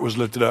his heart was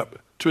lifted up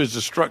to his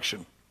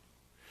destruction.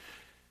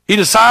 He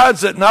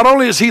decides that not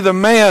only is he the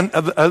man,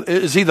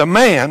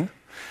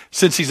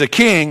 since he's a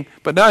king,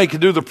 but now he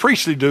can do the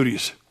priestly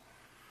duties.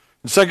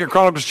 In 2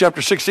 Chronicles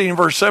chapter 16,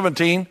 verse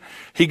 17,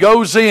 he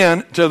goes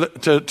in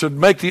to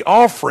make the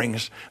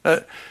offerings.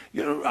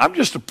 I'm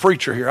just a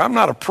preacher here. I'm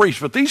not a priest,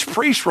 but these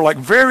priests were like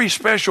very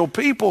special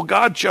people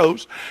God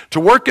chose to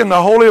work in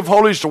the Holy of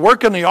Holies, to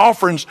work in the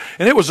offerings,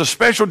 and it was a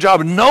special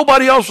job.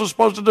 Nobody else was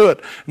supposed to do it.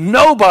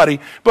 Nobody.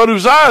 But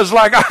Uzziah is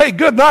like, hey,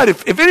 good night.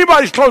 If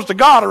anybody's close to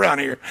God around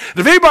here,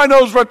 if anybody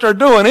knows what they're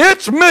doing,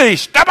 it's me.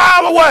 Step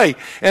out of the way.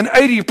 And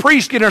 80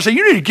 priests get in there and say,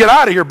 you need to get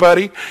out of here,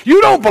 buddy.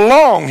 You don't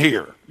belong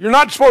here. You're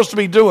not supposed to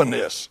be doing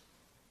this.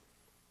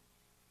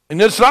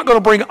 And it's not going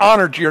to bring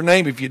honor to your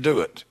name if you do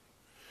it.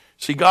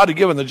 See, God had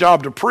given the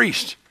job to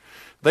priests.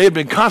 They had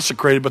been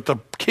consecrated, but the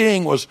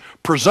king was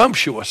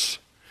presumptuous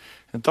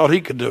and thought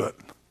he could do it.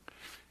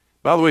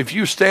 By the way, if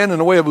you stand in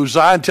the way of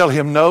Uzziah and tell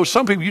him no,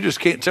 some people you just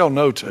can't tell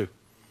no to.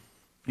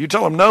 You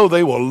tell them no,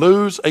 they will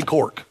lose a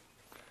cork.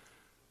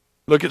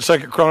 Look at 2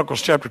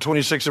 Chronicles chapter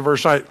 26 and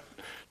verse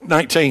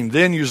 19.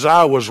 Then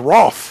Uzziah was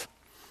wroth.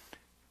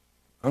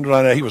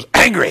 Underline that, he was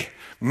angry,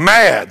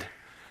 mad,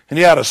 and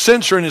he had a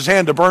censer in his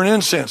hand to burn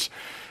incense.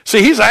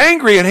 See, he's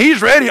angry and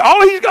he's ready.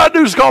 All he's got to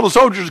do is call the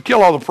soldiers to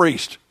kill all the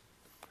priests.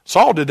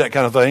 Saul did that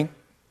kind of thing.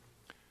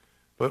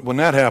 But when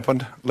that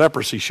happened,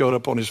 leprosy showed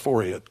up on his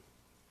forehead.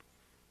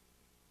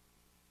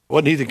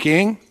 Wasn't he the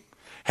king?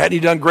 Hadn't he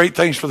done great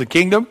things for the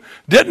kingdom?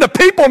 Didn't the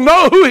people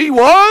know who he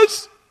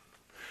was?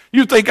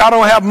 You think I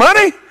don't have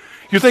money?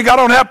 You think I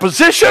don't have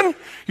position?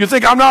 You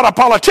think I'm not a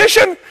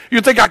politician? You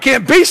think I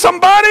can't be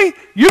somebody?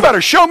 You better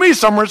show me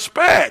some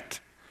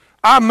respect.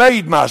 I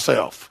made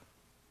myself.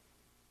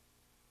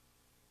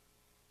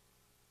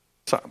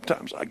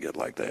 Sometimes I get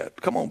like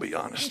that. Come on, be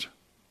honest.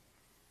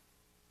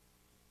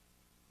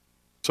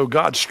 So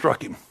God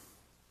struck him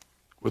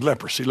with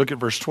leprosy. Look at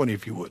verse 20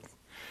 if you would.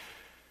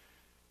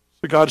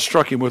 So God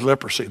struck him with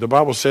leprosy. The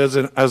Bible says,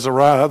 and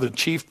Azariah, the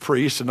chief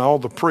priest, and all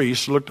the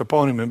priests looked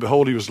upon him, and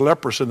behold, he was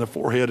leprous in the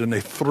forehead, and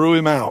they threw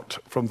him out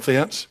from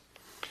thence.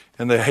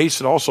 And they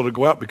hastened also to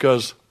go out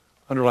because,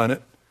 underline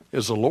it, it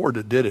was the Lord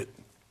that did it.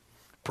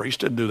 The priest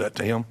didn't do that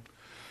to him.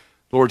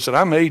 The Lord said,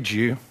 I made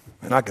you,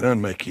 and I can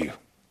unmake you.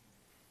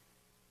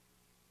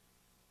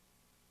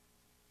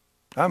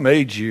 I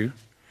made you,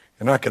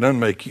 and I can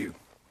unmake you.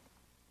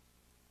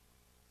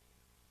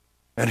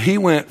 And he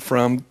went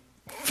from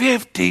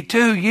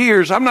 52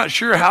 years. I'm not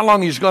sure how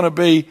long he's going to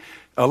be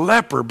a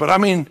leper, but I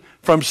mean,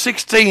 from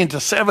 16 to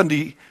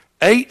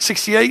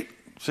 68,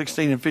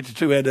 16 and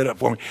 52, add that up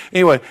for me.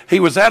 Anyway,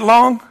 he was that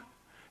long,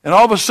 and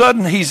all of a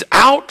sudden he's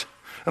out,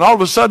 and all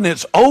of a sudden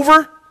it's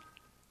over.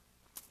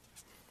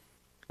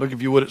 Look,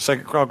 if you would, at 2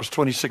 Chronicles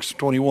 26 and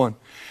 21.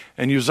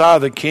 And Uzziah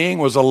the king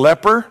was a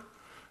leper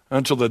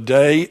until the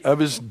day of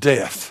his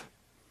death.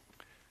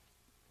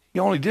 He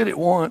only did it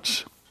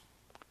once.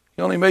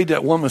 He only made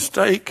that one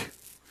mistake.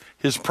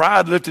 His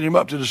pride lifted him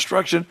up to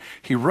destruction.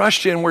 He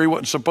rushed in where he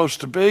wasn't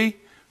supposed to be.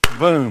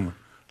 Boom,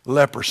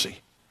 leprosy.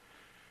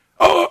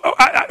 I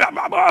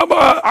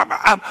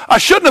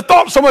shouldn't have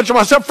thought so much of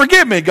myself.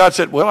 Forgive me. God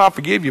said, well, I'll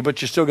forgive you,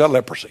 but you still got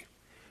leprosy.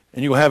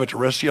 And you'll have it the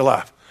rest of your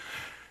life.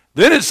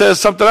 Then it says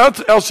something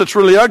else that's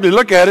really ugly.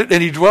 Look at it.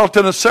 And he dwelt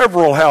in a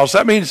several house.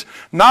 That means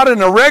not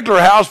in a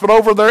regular house, but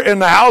over there in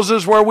the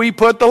houses where we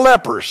put the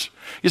lepers.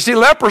 You see,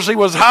 leprosy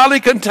was highly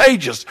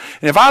contagious.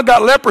 And if I've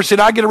got leprosy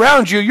and I get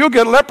around you, you'll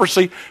get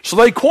leprosy. So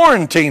they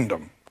quarantined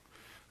them.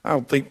 I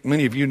don't think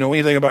many of you know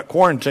anything about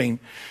quarantine.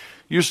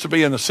 Used to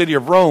be in the city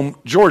of Rome,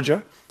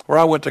 Georgia, where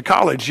I went to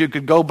college. You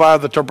could go by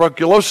the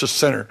tuberculosis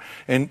center,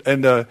 and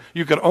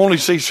you could only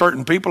see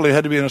certain people. They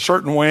had to be in a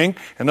certain wing.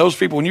 And those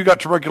people, when you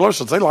got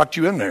tuberculosis, they locked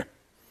you in there.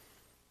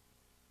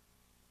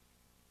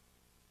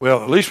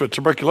 Well, at least with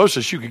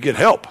tuberculosis, you could get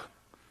help.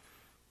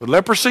 With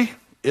leprosy,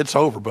 it's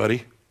over,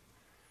 buddy.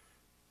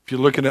 If you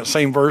look at that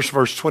same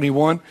verse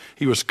 21,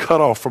 he was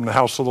cut off from the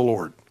house of the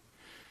Lord.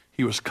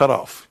 He was cut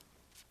off.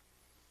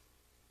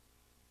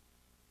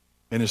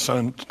 And his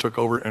son took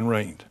over and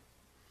reigned.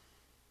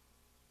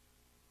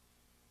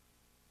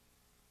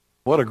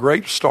 What a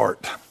great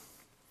start.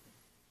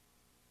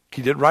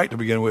 He did right to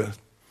begin with.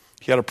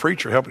 He had a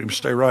preacher helping him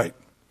stay right.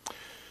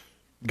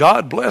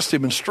 God blessed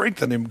him and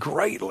strengthened him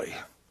greatly.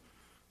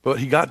 But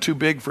he got too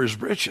big for his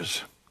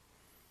britches.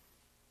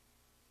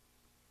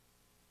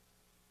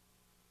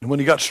 And when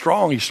he got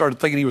strong, he started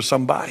thinking he was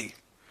somebody.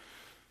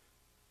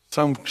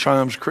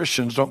 Sometimes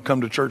Christians don't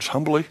come to church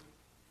humbly.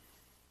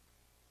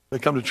 They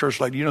come to church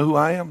like, do you know who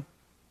I am?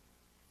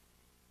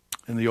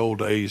 In the old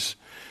days,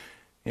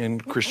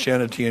 in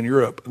Christianity in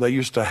Europe, they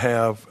used to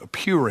have a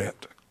pew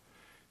rent.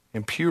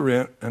 And pew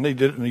rent, and they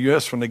did it in the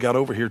U.S. when they got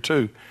over here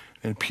too.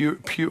 And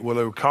well,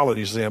 they were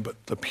colonies then,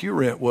 but the pew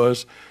rent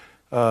was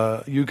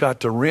you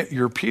got to rent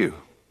your pew.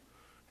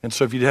 And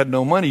so if you had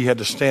no money, you had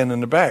to stand in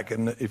the back.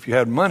 And if you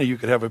had money, you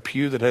could have a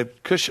pew that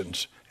had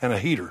cushions and a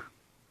heater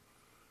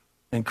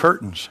and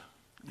curtains.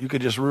 You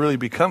could just really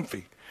be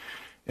comfy.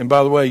 And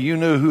by the way, you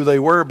knew who they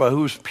were by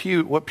what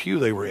pew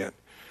they were in.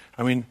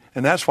 I mean,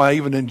 and that's why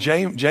even in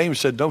James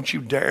said, don't you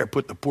dare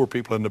put the poor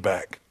people in the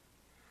back.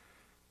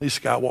 This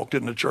guy walked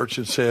into the church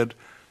and said,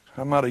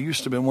 I might have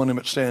used to been one of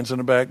them that stands in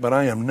the back, but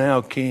I am now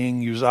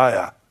King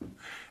Uzziah.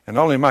 And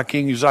not only am I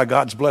King Uzziah,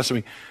 God's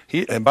blessing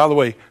me. And by the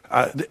way,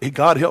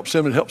 God helps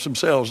him and helps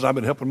themselves, and I've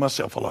been helping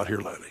myself a lot here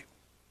lately.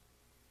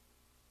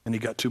 And he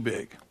got too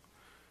big.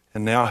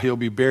 And now he'll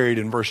be buried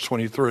in verse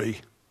 23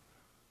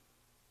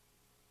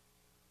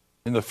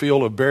 in the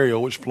field of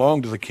burial, which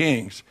belonged to the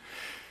kings.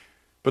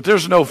 But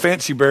there's no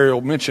fancy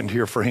burial mentioned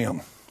here for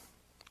him.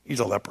 He's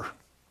a leper.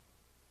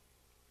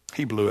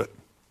 He blew it.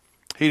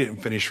 He didn't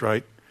finish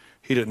right.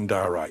 He didn't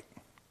die right.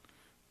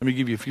 Let me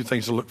give you a few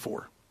things to look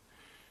for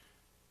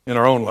in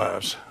our own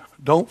lives.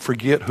 Don't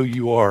forget who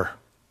you are.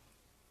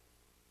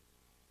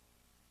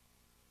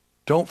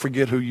 Don't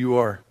forget who you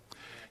are.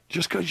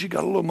 Just because you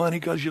got a little money,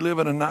 because you live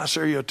in a nice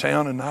area of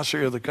town, a nice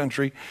area of the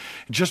country,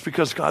 just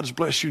because God's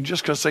blessed you,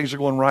 just because things are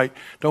going right,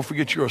 don't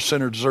forget you're a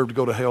sinner, deserve to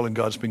go to hell, and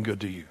God's been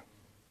good to you.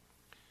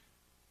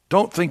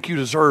 Don't think you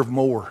deserve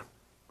more.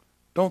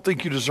 Don't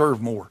think you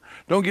deserve more.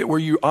 Don't get where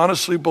you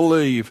honestly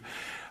believe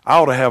I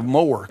ought to have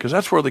more, because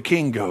that's where the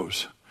king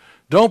goes.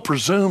 Don't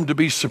presume to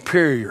be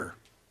superior,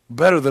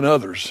 better than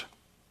others.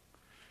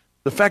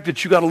 The fact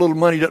that you got a little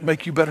money doesn't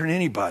make you better than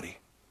anybody.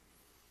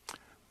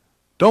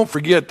 Don't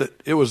forget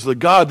that it was the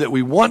God that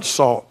we once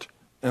sought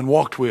and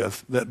walked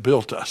with that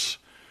built us.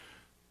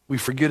 We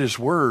forget his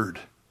word.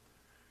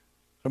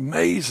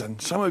 Amazing.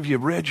 Some of you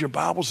have read your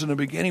Bibles in the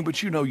beginning,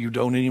 but you know you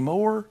don't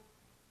anymore.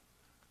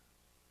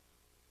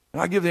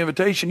 And I give the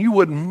invitation, you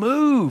wouldn't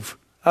move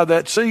out of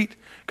that seat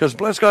because,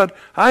 bless God,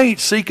 I ain't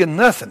seeking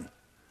nothing.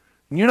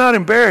 And you're not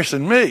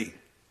embarrassing me.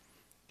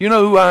 You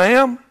know who I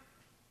am?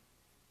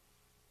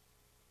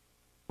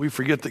 We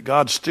forget that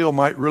God still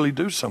might really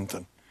do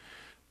something.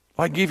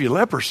 Like give you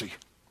leprosy.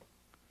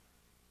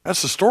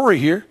 That's the story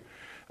here.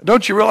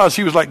 Don't you realize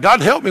he was like,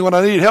 God help me when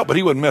I needed help, but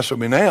he wouldn't mess with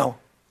me now.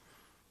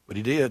 But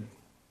he did.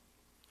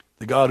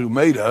 The God who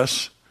made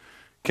us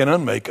can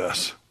unmake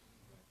us.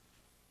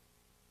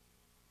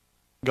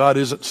 God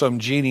isn't some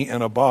genie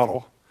in a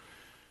bottle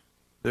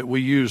that we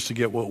use to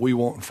get what we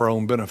want for our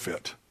own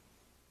benefit.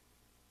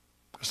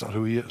 That's not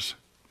who he is.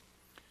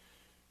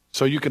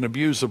 So you can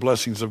abuse the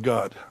blessings of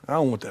God. I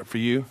don't want that for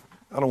you.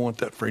 I don't want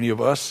that for any of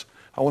us.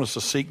 I want us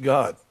to seek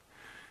God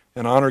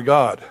and honor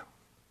God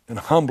and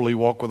humbly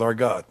walk with our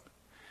God.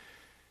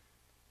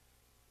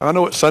 I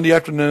know it's Sunday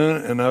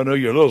afternoon, and I know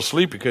you're a little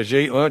sleepy because you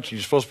ate lunch.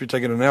 You're supposed to be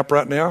taking a nap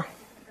right now.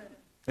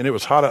 And it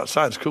was hot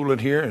outside. It's cool in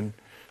here, and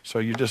so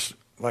you're just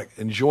like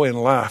enjoying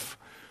life.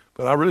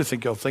 But I really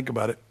think y'all think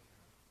about it.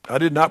 I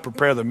did not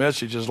prepare the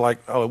message as like,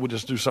 oh, we'll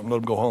just do something, let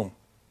them go home.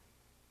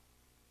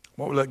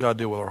 What would let God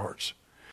deal with our hearts?